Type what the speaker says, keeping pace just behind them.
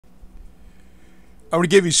I'm going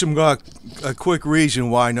to give you some a quick reason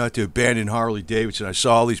why not to abandon Harley Davidson. I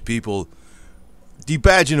saw all these people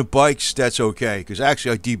debadging the bikes. That's okay, because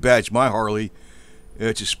actually I debadged my Harley.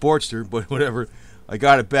 It's a Sportster, but whatever. I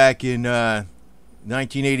got it back in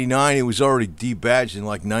 1989. It was already debadged in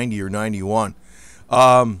like 90 or 91.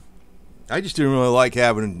 I just didn't really like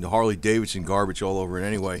having the Harley Davidson garbage all over it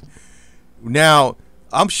anyway. Now,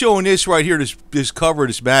 I'm showing this right here, this cover of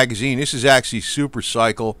this magazine. This is actually Super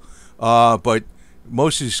Cycle, but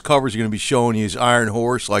most of his covers are going to be showing you his Iron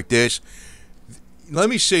Horse like this. Let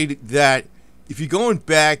me say that if you're going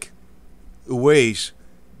back a ways,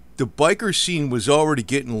 the biker scene was already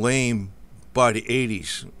getting lame by the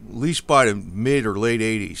 80s, at least by the mid or late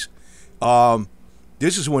 80s.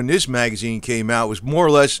 This is when this magazine came out. It was more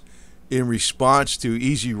or less in response to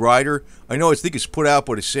Easy Rider. I think it's put out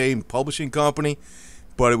by the same publishing company,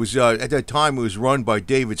 but it was at that time it was run by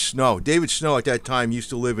David Snow. David Snow at that time used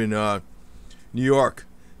to live in New York,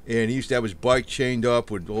 and he used to have his bike chained up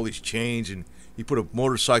with all these chains, and he put a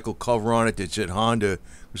motorcycle cover on it that said Honda. It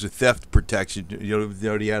was a theft protection. He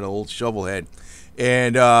had an old shovel head,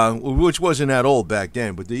 and which wasn't that old back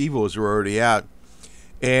then, but the Evos were already out.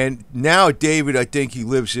 And now David, I think he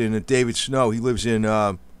lives in David Snow. He lives in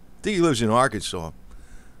I think he lives in Arkansas,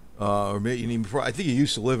 or maybe I think he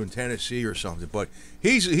used to live in Tennessee or something. But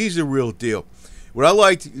he's the real deal. What I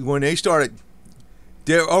liked when they started,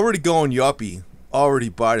 they're already going yuppie already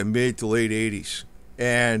by the mid to late 80s,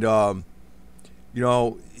 and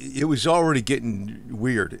it was already getting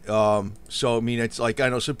weird. So I mean, it's like, I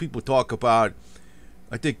know some people talk about,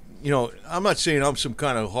 I think, I'm not saying I'm some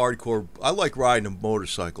kind of hardcore. I like riding a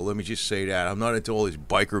motorcycle. Let me just say that. I'm not into all this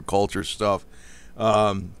biker culture stuff.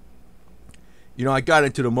 I got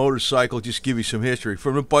into the motorcycle, just give you some history,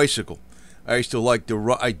 from the bicycle. I used to like to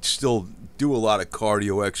run. I still do a lot of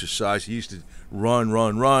cardio exercise. I used to run,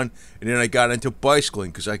 and then I got into bicycling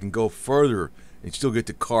because I can go further and still get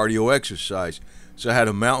the cardio exercise. So I had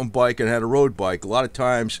a mountain bike and I had a road bike. A lot of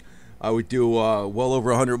times I would do well over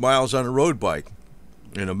 100 miles on a road bike.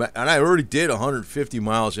 And I already did 150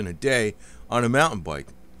 miles in a day on a mountain bike.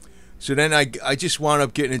 So then I just wound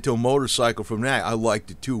up getting into a motorcycle from that. I like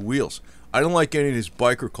the two wheels. I don't like any of this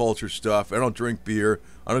biker culture stuff. I don't drink beer.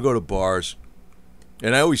 I don't go to bars.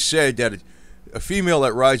 And I always said that a female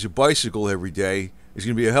that rides a bicycle every day is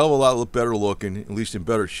going to be a hell of a lot better looking, at least in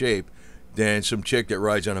better shape, than some chick that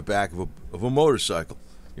rides on the back of a motorcycle.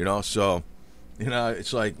 So,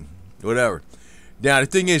 it's like, whatever. Now, the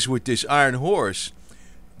thing is, with this Iron Horse,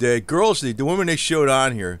 the girls, the women they showed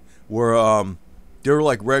on here were, they were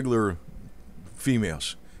like regular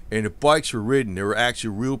females. And the bikes were ridden. They were actually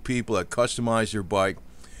real people that customized their bike.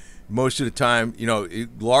 Most of the time,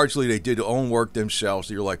 largely they did their own work themselves.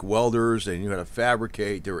 They were like welders, and you had to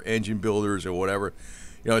fabricate. They were engine builders or whatever.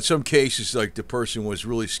 In some cases, like, the person was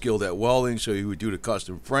really skilled at welding, so he would do the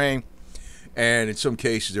custom frame. And in some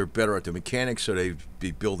cases, they're better at the mechanics, so they'd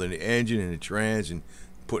be building the engine and the trans and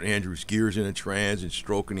putting Andrew's gears in the trans and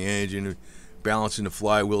stroking the engine and balancing the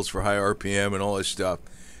flywheels for high RPM and all this stuff.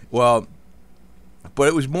 Well, but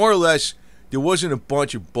it was more or less, there wasn't a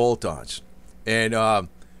bunch of bolt-ons. And,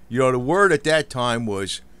 the word at that time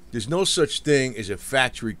was, there's no such thing as a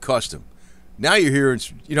factory custom. Now you're hearing,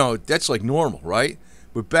 that's like normal, right?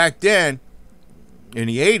 But back then, in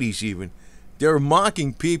the 80s even, they were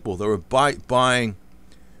mocking people that were buying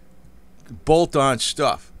bolt-on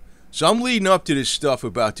stuff. So I'm leading up to this stuff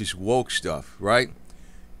about this woke stuff, right?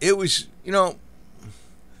 It was,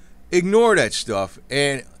 ignore that stuff.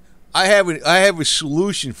 And I have a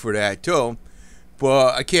solution for that too,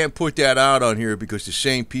 but I can't put that out on here because the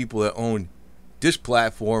same people that own this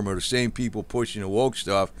platform are the same people pushing the woke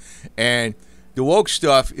stuff. And the woke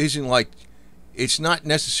stuff isn't like, it's not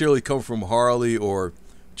necessarily coming from Harley or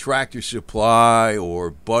Tractor Supply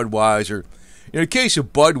or Budweiser. In the case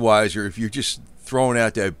of Budweiser, if you're just throwing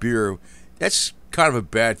out that beer, that's kind of a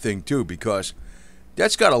bad thing too, because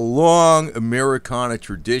that's got a long Americana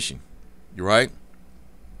tradition, right?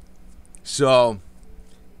 So,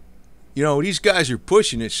 these guys are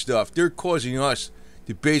pushing this stuff. They're causing us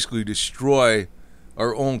to basically destroy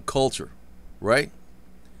our own culture, right?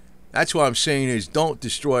 That's what I'm saying is, don't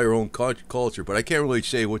destroy our own culture. But I can't really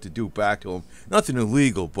say what to do back to them. Nothing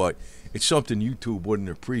illegal, but it's something YouTube wouldn't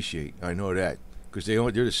appreciate. I know that, because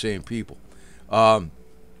they're the same people. But,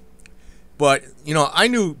 I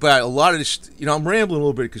knew about a lot of this. I'm rambling a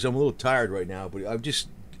little bit because I'm a little tired right now. But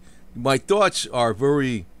my thoughts are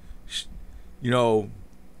very,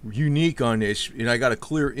 unique on this. And I got a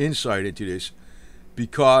clear insight into this,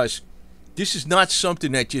 because this is not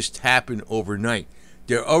something that just happened overnight.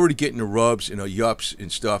 They're already getting the rubs and the yups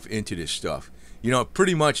and stuff into this stuff.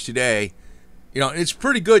 Pretty much today, it's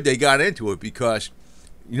pretty good they got into it because,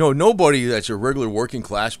 nobody that's a regular working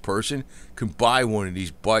class person can buy one of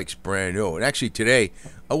these bikes brand new. And actually today,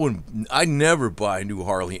 I never buy a new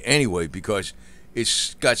Harley anyway because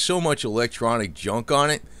it's got so much electronic junk on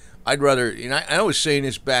it. I'd rather, and I was saying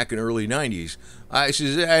this back in early 90s. I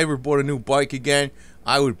says, if I ever bought a new bike again,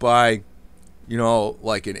 I would buy,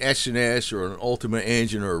 like an S&S or an Ultimate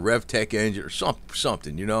engine or a RevTech engine or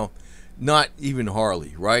something, not even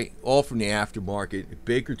Harley, right? All from the aftermarket,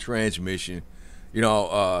 Baker transmission, I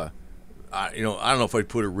don't know if I'd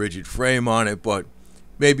put a rigid frame on it, but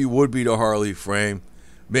maybe it would be the Harley frame.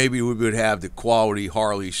 Maybe we would have the quality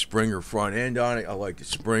Harley Springer front end on it. I like the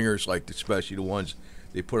Springers, especially the ones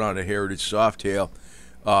they put on the Heritage Softail,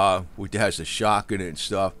 which has the shock in it and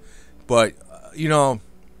stuff. But in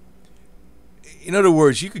other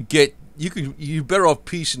words, you're better off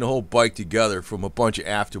piecing the whole bike together from a bunch of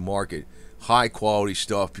aftermarket, high quality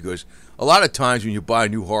stuff, because a lot of times when you buy a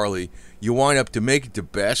new Harley, you wind up, to make it the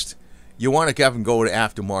best, you want to have them go to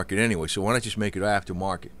aftermarket anyway. So why not just make it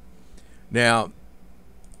aftermarket? Now,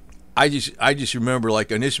 I just remember,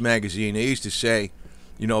 like, on this magazine, they used to say,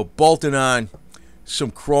 bolting on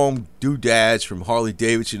some chrome doodads from Harley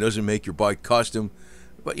Davidson doesn't make your bike custom.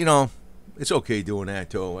 But, it's okay doing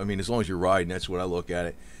that, too. I mean, as long as you're riding, that's what I look at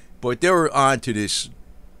it. But they were on to this.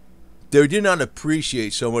 They did not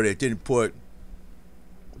appreciate somebody that didn't put,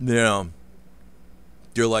 their,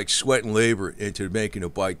 like, sweat and labor into making a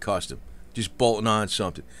bike custom. Just bolting on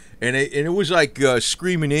something. And it was like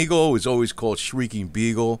Screaming Eagle was always called Shrieking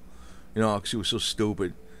Beagle, because it was so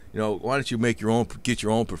stupid. Why don't you get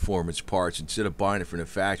your own performance parts instead of buying it from the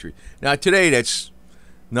factory? Now, today, that's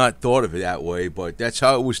not thought of it that way, but that's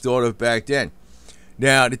how it was thought of back then.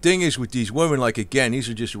 Now, the thing is with these women, like, again, these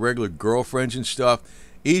are just regular girlfriends and stuff.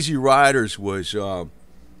 Easy Riders was,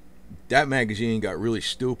 that magazine got really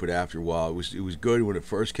stupid after a while. It was good when it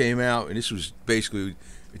first came out, and this was basically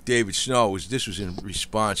David Snow. This was in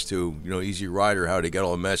response to, Easy Rider, how they got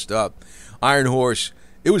all messed up. Iron Horse,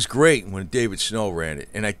 it was great when David Snow ran it,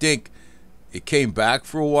 and I think it came back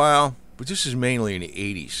for a while, but this is mainly in the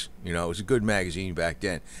 80s. It was a good magazine back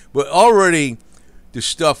then. But already the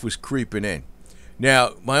stuff was creeping in.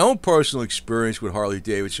 Now, my own personal experience with Harley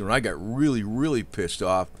Davidson, when I got really, really pissed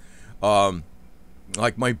off,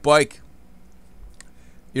 like my bike,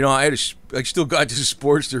 I still got this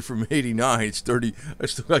Sportster from '89. It's 30. I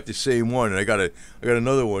still got the same one, and I got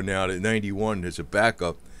another one now at '91 as a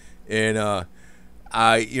backup. And I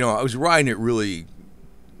was riding it really,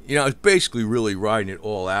 I was basically really riding it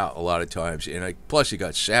all out a lot of times, and plus it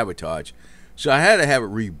got sabotaged, so I had to have it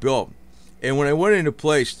rebuilt. And when I went into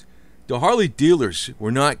place, the Harley dealers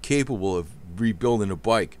were not capable of rebuilding a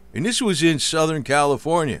bike, and this was in Southern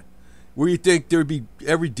California, where you think there'd be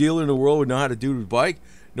every dealer in the world would know how to do the bike.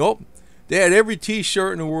 Nope. They had every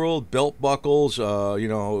T-shirt in the world, belt buckles,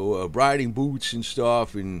 riding boots and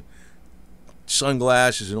stuff, and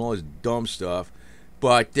sunglasses and all this dumb stuff.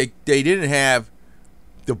 But they didn't have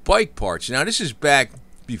the bike parts. Now, this is back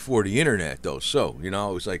before the internet, though. So, it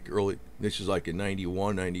was like this is like in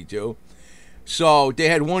 91, 92. So they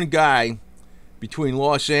had one guy between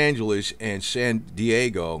Los Angeles and San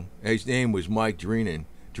Diego. His name was Mike Dreenen.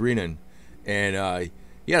 And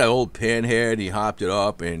he had an old panhead. He hopped it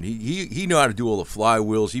up, and he knew how to do all the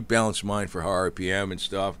flywheels. He balanced mine for high RPM and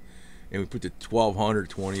stuff. And we put the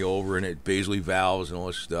 1220 over in it, Baisley valves and all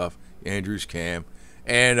this stuff, Andrews cam.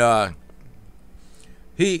 And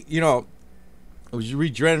it was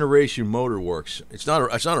Regeneration Motor Works. It's not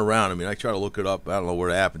around. I mean, I try to look it up. I don't know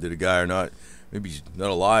what happened to the guy or not. Maybe he's not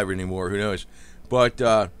alive anymore. Who knows? But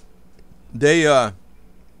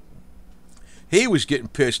he was getting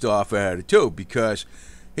pissed off at it too, because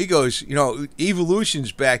he goes,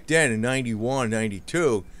 Evolutions back then in 91,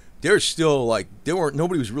 92, they're still like,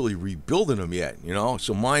 nobody was really rebuilding them yet,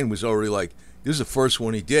 So mine was already like, this is the first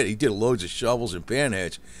one he did. He did loads of shovels and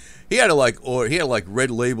panheads. He had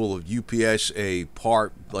Red Label of UPS a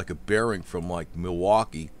part, like a bearing from like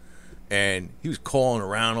Milwaukee, and he was calling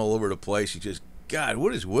around all over the place. He just, God,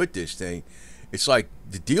 what is with this thing? It's like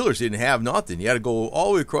the dealers didn't have nothing. You had to go all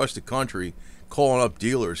the way across the country calling up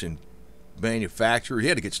dealers and manufacturers. He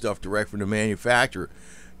had to get stuff direct from the manufacturer,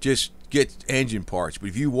 just get engine parts. But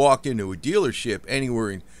if you walked into a dealership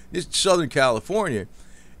anywhere in this Southern California,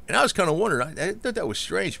 and I was kind of wondering, I thought that was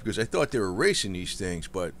strange, because I thought they were racing these things,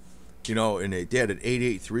 but and they had an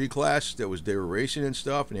 883 class they were racing and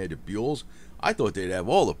stuff, and they had the Buells. I thought they'd have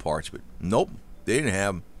all the parts, but nope, they didn't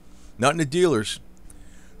have them. Not in the dealers.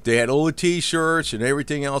 They had all the T-shirts and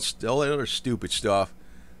everything else, all that other stupid stuff.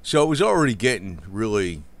 So it was already getting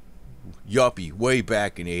really yuppie way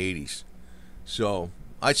back in the 80s. So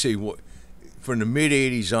I'd say from the mid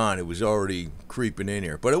 '80s on, it was already creeping in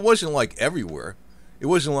here. But it wasn't like everywhere. It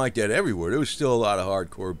wasn't like that everywhere. There was still a lot of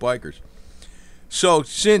hardcore bikers. So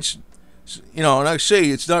since, and I say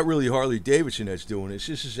it's not really Harley Davidson that's doing this.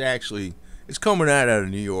 This is actually, it's coming out of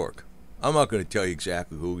New York. I'm not going to tell you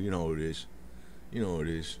exactly who. You know who it is. You know who it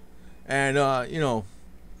is. And,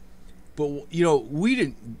 but, we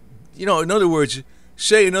didn't, in other words,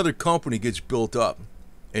 say another company gets built up.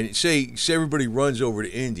 And say everybody runs over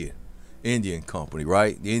to Indian company,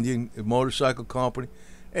 right? The Indian motorcycle company.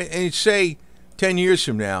 And say 10 years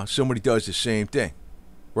from now, somebody does the same thing,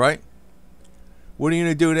 right? What are you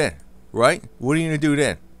going to do then? Right? What are you going to do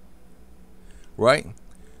then? Right?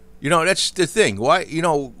 That's the thing. Why?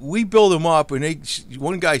 We build them up, and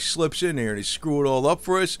one guy slips in there and they screw it all up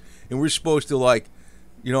for us, and we're supposed to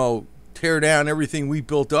tear down everything we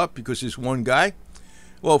built up because there's one guy.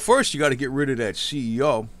 Well, first you got to get rid of that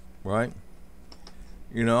CEO, right?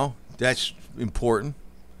 That's important,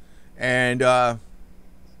 and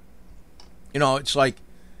it's like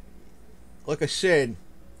I said,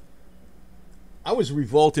 I was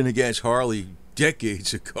revolting against Harley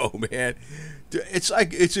decades ago, man. It's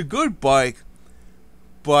a good bike,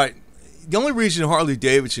 but the only reason Harley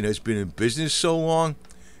Davidson has been in business so long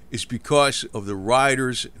is because of the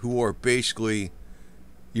riders who are basically,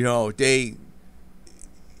 they,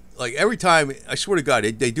 every time, I swear to God,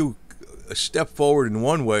 they do a step forward in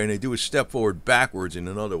one way and they do a step forward backwards in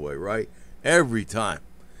another way, right? Every time.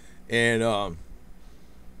 And,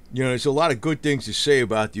 there's a lot of good things to say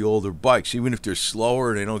about the older bikes, even if they're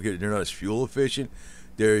slower and they're not as fuel efficient.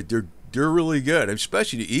 They're really good,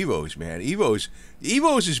 especially the Evos, man.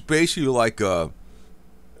 Evos is basically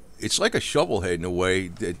it's like a shovel head in a way,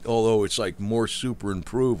 that although it's like more super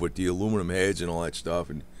improved with the aluminum heads and all that stuff,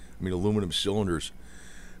 and aluminum cylinders.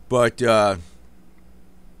 But I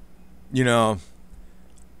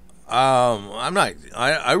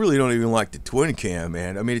really don't even like the twin cam,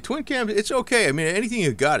 man. The twin cam, it's okay. Anything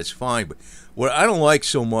you got is fine. But what I don't like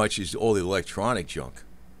so much is all the electronic junk.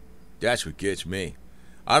 That's what gets me.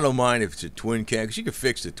 I don't mind if it's a twin cam, because you can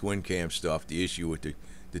fix the twin cam stuff. The issue with the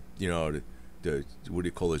what do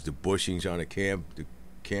you call those? The bushings on the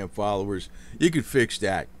cam followers. You can fix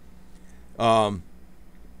that.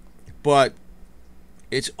 But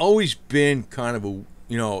it's always been kind of a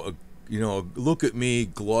look at me,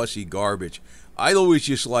 glossy garbage. I always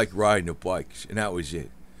just liked riding the bikes, and that was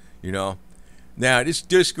it. Now,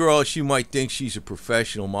 this girl, she might think she's a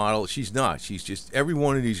professional model. She's not. She's just every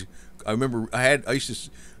one of these. I remember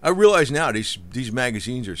I realize now these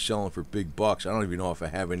magazines are selling for big bucks. I don't even know if I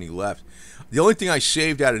have any left. The only thing I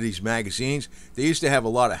saved out of these magazines, they used to have a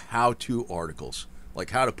lot of how-to articles, like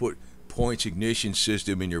how to put points ignition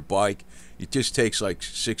system in your bike. It just takes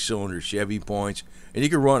 6-cylinder Chevy points, and you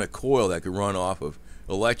can run a coil that could run off of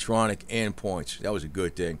electronic and points. That was a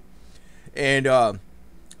good thing. And I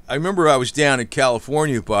remember I was down in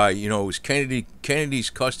California by, it was Kennedy's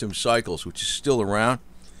Custom Cycles, which is still around.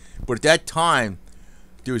 But at that time,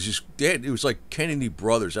 there was it was like Kennedy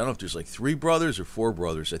brothers. I don't know if there's 3 brothers or 4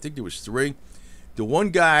 brothers. I think there was 3. The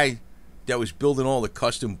one guy that was building all the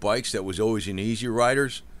custom bikes that was always in Easy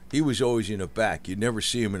Riders, he was always in the back. You'd never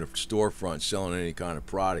see him in a storefront selling any kind of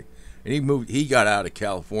product. And he got out of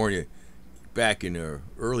California back in the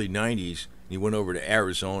early 90s, and he went over to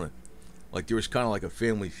Arizona. There was kind of like a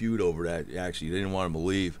family feud over that, actually. They didn't want him to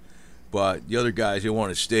leave. But the other guys, they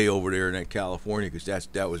wanted to stay over there in California because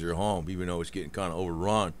that was their home, even though it's getting kind of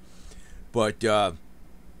overrun. But, a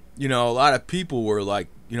lot of people were but,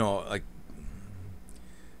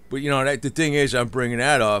 the thing is, I'm bringing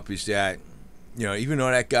that up is that, even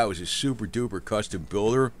though that guy was a super duper custom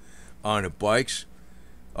builder on the bikes,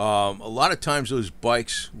 a lot of times those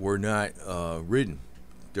bikes were not ridden.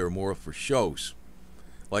 They were more for shows.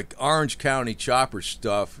 Like Orange County Chopper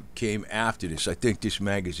stuff came after this. I think this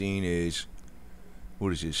magazine is,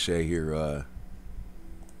 what does it say here?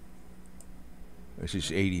 This is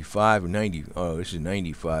 85 or 90. Oh, this is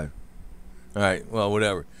 95. All right, well,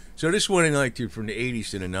 whatever. So this went in from the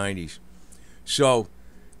 80s to the 90s. So,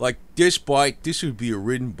 this bike, this would be a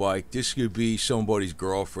ridden bike. This could be somebody's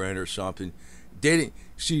girlfriend or something. They didn't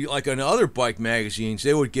see, on the other bike magazines,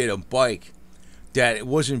 they would get a bike that it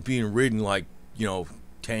wasn't being ridden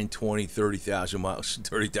 10, 20, 30,000 miles.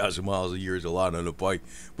 30,000 miles a year is a lot on a bike.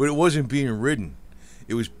 But it wasn't being ridden.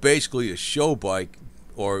 It was basically a show bike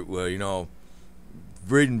or,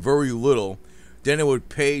 ridden very little. Then it would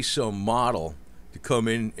pay some model to come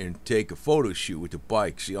in and take a photo shoot with the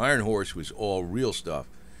bike. See, Iron Horse was all real stuff.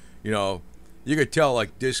 You could tell,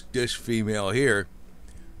 this female here.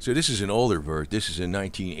 So this is an older version. This is in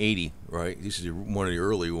 1980, right? This is one of the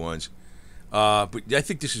early ones. But I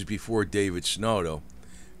think this is before David Snow, though.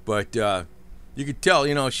 But you could tell,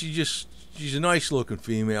 she's a nice looking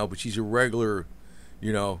female, but she's a regular,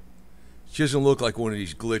 you know, she doesn't look like one of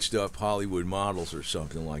these glitched up Hollywood models or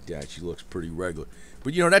something like that. She looks pretty regular.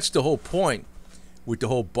 But, that's the whole point with the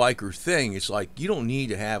whole biker thing. It's like you don't need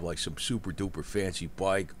to have like some super duper fancy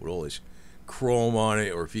bike with all this chrome on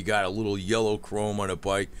it, or if you got a little yellow chrome on a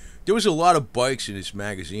bike. There was a lot of bikes in this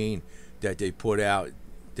magazine that they put out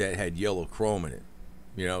that had yellow chrome in it.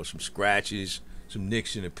 Some scratches, some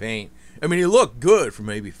nicks in the paint. I mean, it looked good from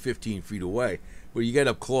maybe 15 feet away, but you get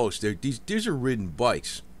up close, these are ridden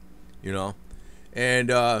bikes, and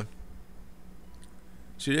so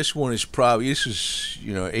this one is this is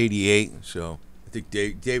 88, so I think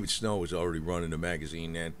David Snow was already running the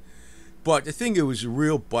magazine then. But the thing, it was a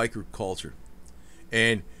real biker culture,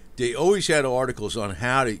 and they always had articles on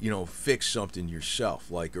how to fix something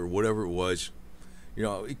yourself, like, or whatever it was.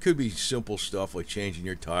 It could be simple stuff like changing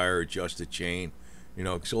your tire, adjust the chain,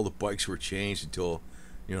 because all the bikes were changed until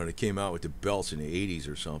they came out with the belts in the 80s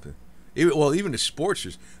or something. Even the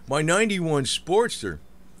Sportsters. My 91 Sportster,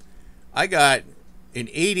 I got an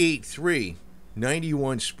 883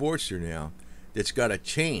 91 Sportster now that's got a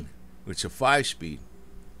chain. It's a 5-speed.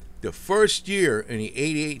 The first year in the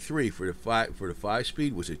 883 for the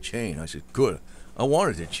 5-speed was a chain. I said, good. I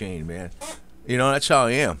wanted a chain, man. That's how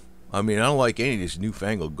I am. I mean, I don't like any of this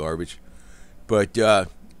newfangled garbage. But, don't,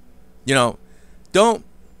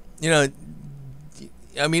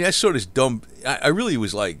 I mean, that's sort of dumb. I really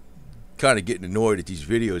was like kind of getting annoyed at these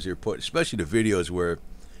videos they're putting, especially the videos where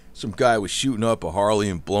some guy was shooting up a Harley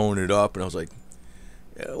and blowing it up. And I was like,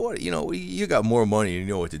 what? You got more money than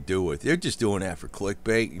you know what to do with. They're just doing that for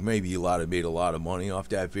clickbait. Maybe you made a lot of money off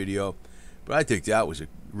that video. But I think that was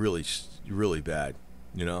really, really bad,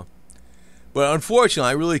 But unfortunately,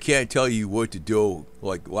 I really can't tell you what to do.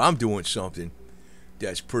 Like, I'm doing something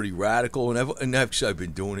that's pretty radical, and I've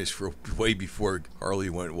been doing this for way before Harley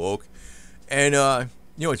went woke. And,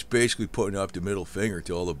 it's basically putting up the middle finger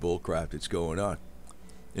to all the bullcrap that's going on.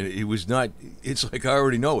 And it's like I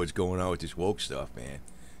already know what's going on with this woke stuff, man.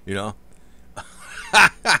 And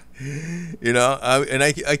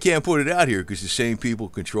I can't put it out here because the same people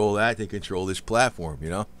control that. They control this platform,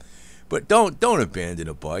 But don't abandon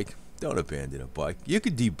a bike. Don't abandon a bike. You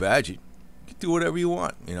could debadge it. You can do whatever you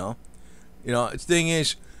want, the thing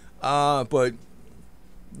is, but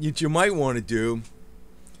what you might want to do,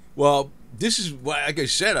 well, this is, like I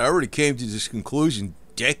said, I already came to this conclusion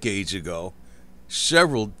decades ago,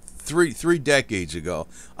 three decades ago,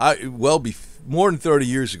 more than 30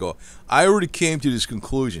 years ago. I already came to this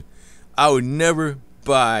conclusion. I would never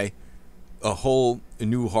buy a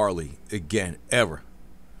new Harley again, ever.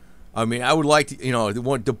 I mean, I would like to,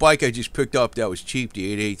 the bike I just picked up that was cheap, the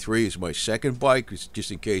 883, is my second bike,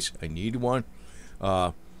 just in case I need one.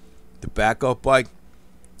 The backup bike.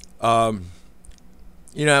 I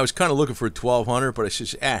was kind of looking for a 1200, but I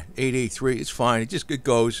said, 883, it's fine. It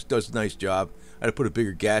goes, does a nice job. I had to put a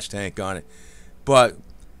bigger gas tank on it. But,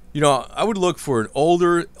 I would look for an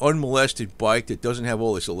older, unmolested bike that doesn't have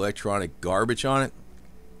all this electronic garbage on it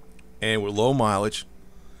and with low mileage.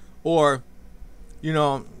 Or,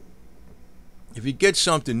 if you get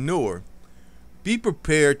something newer, be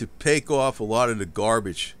prepared to take off a lot of the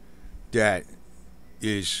garbage that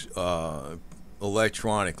is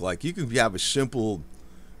electronic. Like, you can have a simple,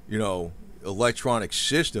 electronic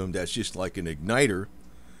system that's just like an igniter.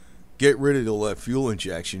 Get rid of the fuel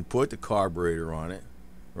injection, put the carburetor on it,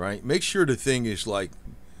 right? Make sure the thing is like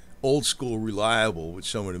old school reliable with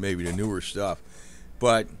some of maybe the newer stuff.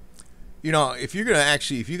 But, if you're going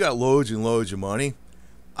to if you got loads and loads of money,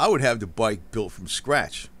 I would have the bike built from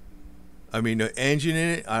scratch. I mean, the engine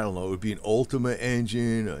in it, I don't know, it would be an Ultima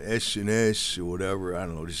engine, an S&S, or whatever. I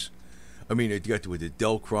don't know. It got with the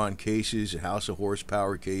Delcron cases, the House of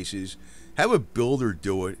Horsepower cases. Have a builder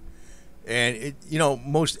do it. And,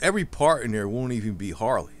 most every part in there won't even be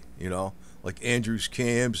Harley, like Andrews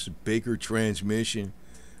cams, Baker transmission,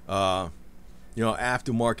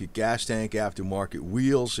 aftermarket gas tank, aftermarket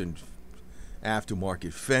wheels, and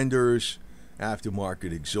aftermarket fenders,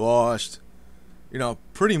 aftermarket exhaust.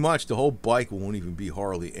 Pretty much the whole bike won't even be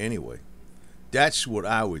Harley anyway. That's what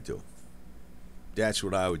I would do. That's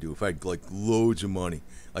what I would do if I had like loads of money.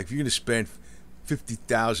 Like, if you're going to spend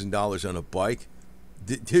 $50,000 on a bike,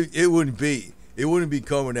 it wouldn't be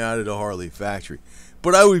coming out of the Harley factory.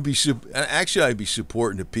 But I'd be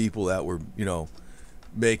supporting the people that were,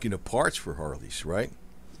 making the parts for Harleys, right?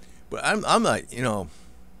 But I'm not,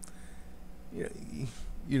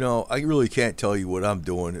 I really can't tell you what I'm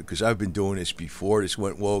doing because I've been doing this before this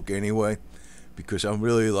went woke anyway. Because I'm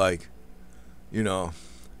really like,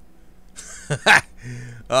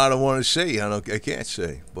 I don't want to say. I can't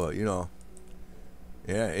say. But yeah,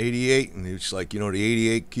 88, and it's like the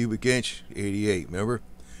 88 cubic inch, 88. Remember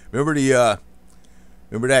remember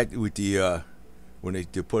that with the when they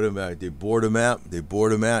put them out, they bored them out. They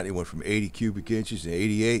bored them out. It went from 80 cubic inches to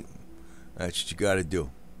 88. That's what you got to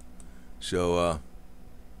do. So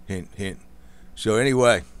hint, hint. So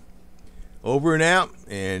anyway, over and out,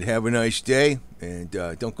 and have a nice day. And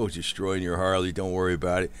don't go destroying your Harley. Don't worry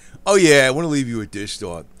about it. Oh yeah, I want to leave you with this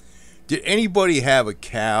thought. Did anybody have a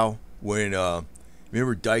cow when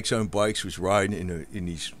remember Dykes on Bikes was riding in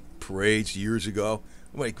these parades years ago,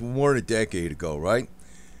 like more than a decade ago, right?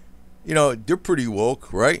 They're pretty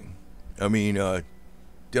woke, right? I mean, they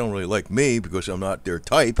don't really like me because I'm not their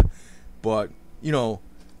type, but I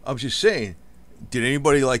was just saying, did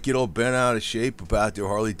anybody get all bent out of shape about their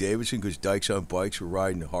Harley Davidson because Dykes on Bikes were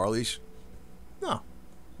riding the Harleys? No,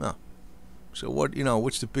 no. So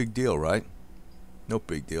what's the big deal, right? No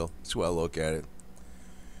big deal. That's why I look at it.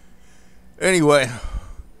 Anyway,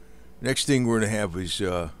 next thing we're going to have is,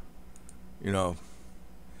 well,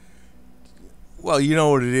 you know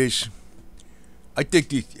what it is. I think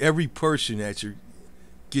that every person that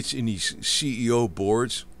gets in these CEO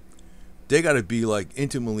boards, they got to be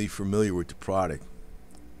intimately familiar with the product.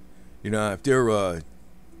 If they're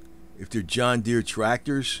John Deere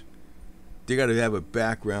tractors, they got to have a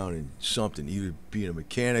background in something, either being a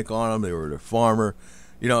mechanic on them or a farmer.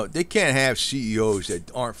 They can't have CEOs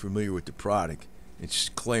that aren't familiar with the product and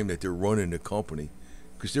just claim that they're running the company,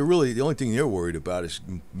 because they're really, the only thing they're worried about is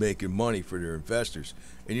making money for their investors.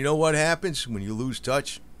 And you know what happens when you lose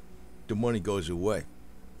touch? The money goes away.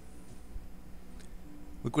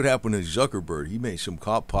 Look what happened to Zuckerberg. He made some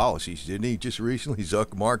policies, didn't he, just recently?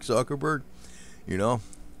 Mark Zuckerberg, And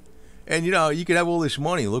you could have all this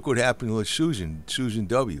money. Look what happened with Susan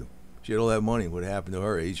W. She had all that money. What happened to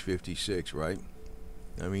her, age 56, right?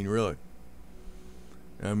 I mean, really.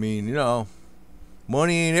 I mean,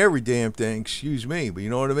 money ain't every damn thing, excuse me, but you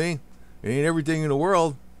know what I mean? It ain't everything in the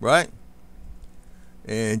world, right?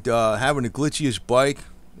 And having the glitchiest bike,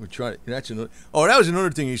 that was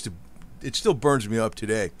another thing it still burns me up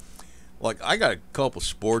today. I got a couple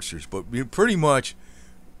Sportsters, but pretty much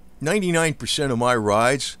 99% of my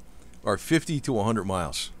rides are 50 to 100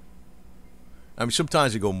 miles. I mean,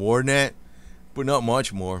 sometimes I go more than that, but not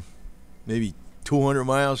much more. Maybe 200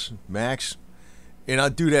 miles max. And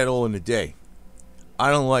I'll do that all in a day.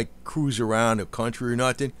 I don't cruise around the country or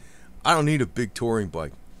nothing. I don't need a big touring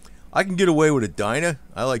bike. I can get away with a Dyna.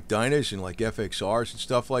 I like Dynas and FXRs and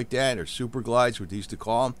stuff like that, or Super Glides, what they used to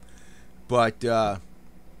call them. But, I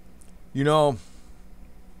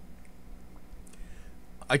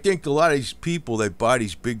think a lot of these people that buy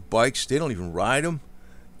these big bikes, they don't even ride them.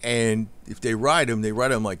 And if they ride them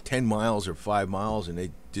 10 miles or 5 miles, and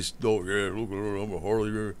they just, oh, yeah, look, I'm a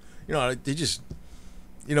Harley. They just,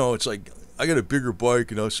 it's like, I got a bigger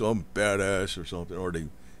bike, so I'm badass or something. Or they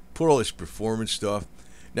put all this performance stuff.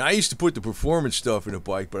 Now, I used to put the performance stuff in a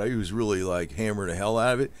bike, but I was really, hammering the hell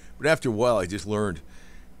out of it. But after a while, I just learned,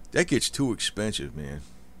 that gets too expensive, man.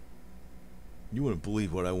 You wouldn't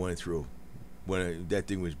believe what I went through when that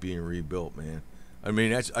thing was being rebuilt, man. I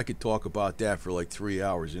mean, I could talk about that for 3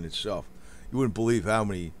 hours in itself. You wouldn't believe how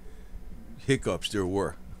many hiccups there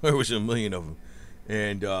were. There was a million of them.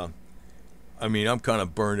 And, I mean, I'm kind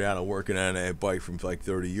of burned out on working on that bike from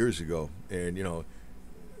 30 years ago. And,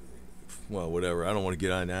 well, whatever. I don't want to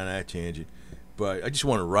get on that tangent. But I just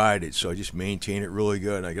want to ride it, so I just maintain it really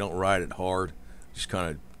good. And I don't ride it hard. Just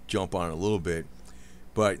kind of jump on it a little bit.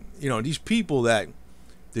 But, these people they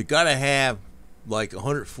got to have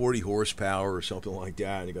 140 horsepower or something like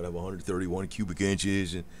that, and they got to have 131 cubic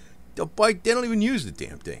inches, and the bike, they don't even use the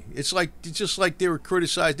damn thing. It's just like they were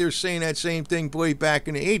criticized. They were saying that same thing way back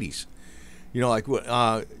in the 80s.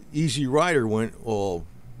 Easy Rider went all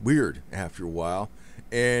weird after a while,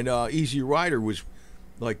 and Easy Rider was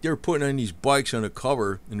they were putting on these bikes on the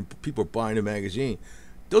cover, and people were buying the magazine.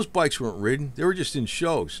 Those bikes weren't ridden. They were just in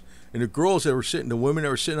shows. And the women that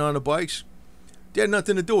were sitting on the bikes, they had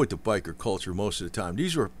nothing to do with the biker culture most of the time.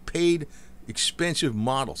 These were paid, expensive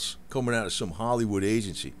models coming out of some Hollywood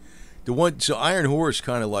agency. So Iron Horse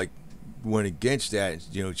kind of went against that.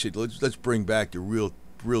 Said let's bring back the real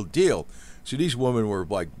deal. So these women were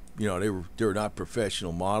they were not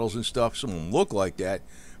professional models and stuff. Some of them look like that,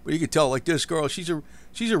 but you could tell this girl, she's a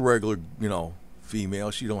regular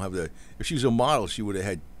female. She don't have if she was a model, she would have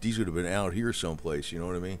had, these would have been out here someplace. You know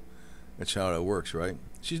what I mean? That's how that works, right?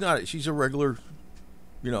 She's a regular,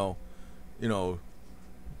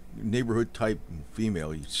 neighborhood type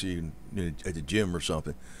female you'd see at the gym or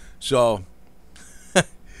something. So,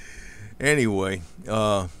 anyway,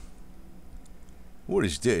 What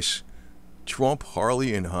is this? Trump,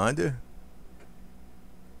 Harley, and Honda?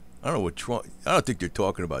 I don't know what Trump. I don't think they're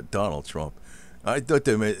talking about Donald Trump. I thought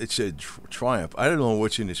they meant it said Triumph. I don't know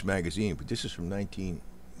what's in this magazine, but this is from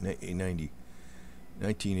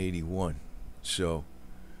 1981. So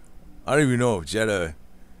I don't even know. Is that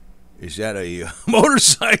a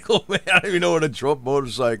motorcycle, man? I don't even know what a Trump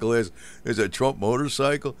motorcycle is. Is it a Trump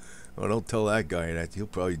motorcycle? Well, don't tell that guy that. He'll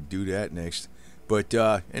probably do that next. But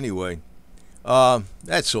anyway,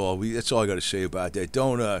 that's all. That's all I got to say about that.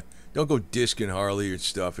 Don't go disking Harley and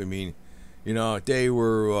stuff. I mean, they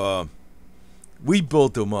were. We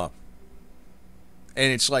built them up,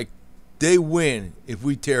 and it's like they win if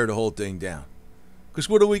we tear the whole thing down. Because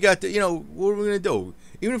what do we got to? What are we gonna do?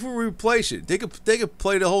 Even if we replace it, they could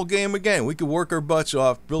play the whole game again. We could work our butts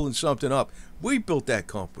off building something up. We built that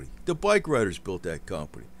company. The bike riders built that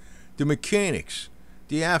company. The mechanics,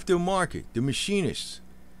 the aftermarket, the machinists,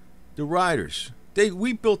 the riders.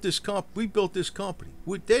 We built this We built this company.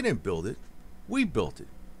 They didn't build it. We built it.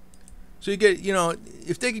 So you get,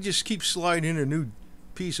 if they could just keep sliding in a new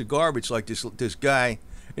piece of garbage like this guy,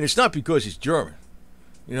 and it's not because he's German.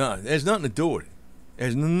 It has nothing to do with it. It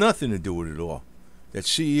has nothing to do with it at all. That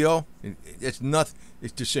CEO, that's nothing.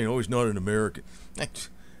 It's just saying, he's not an American. It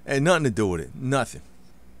had nothing to do with it. Nothing.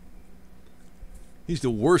 He's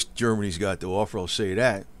the worst Germany's got to offer, I'll say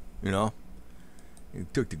that. He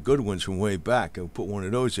took the good ones from way back and put one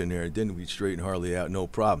of those in there, and then we'd straighten Harley out, no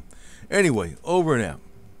problem. Anyway, over and out.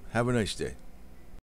 Have a nice day.